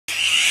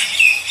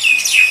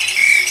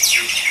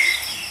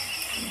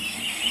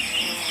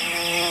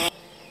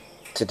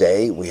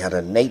Today we had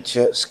a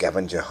nature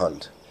scavenger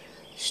hunt.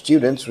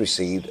 Students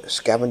received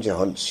scavenger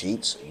hunt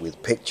sheets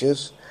with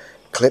pictures,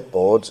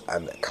 clipboards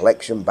and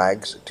collection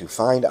bags to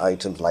find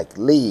items like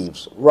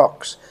leaves,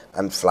 rocks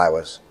and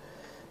flowers.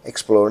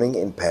 Exploring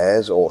in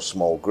pairs or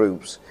small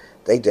groups,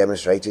 they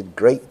demonstrated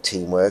great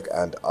teamwork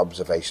and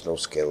observational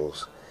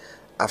skills.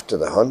 After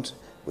the hunt,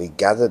 we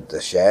gathered the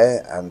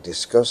share and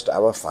discussed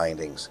our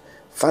findings.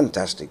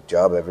 Fantastic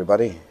job,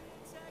 everybody.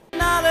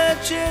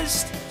 Knowledge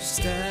is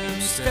STEM,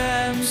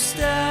 STEM,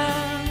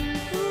 STEM.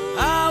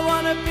 I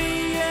want to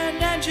be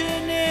an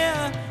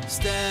engineer.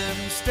 STEM,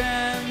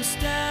 STEM,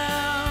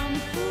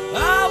 STEM.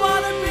 I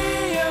want to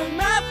be a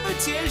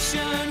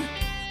mathematician.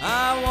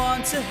 I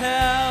want to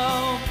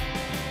help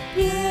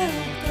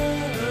build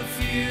the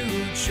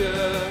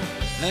future.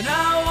 And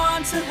I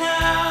want to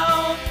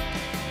help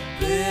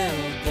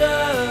build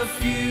the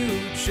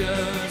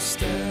future.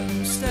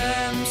 STEM,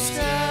 STEM,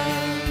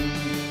 STEM.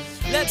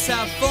 Let's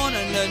have fun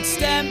and learn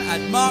STEM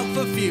at Mark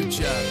for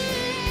Future.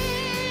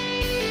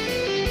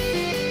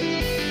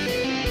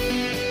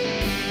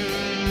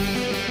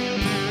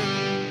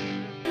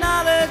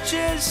 Knowledge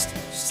is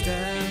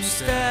STEM,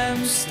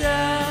 STEM,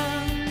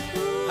 STEM.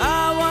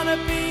 I want to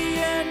be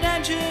an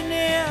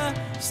engineer.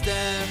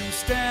 STEM,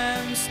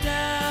 STEM,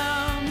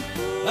 STEM.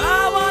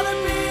 I want to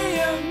be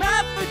a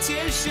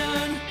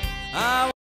mathematician.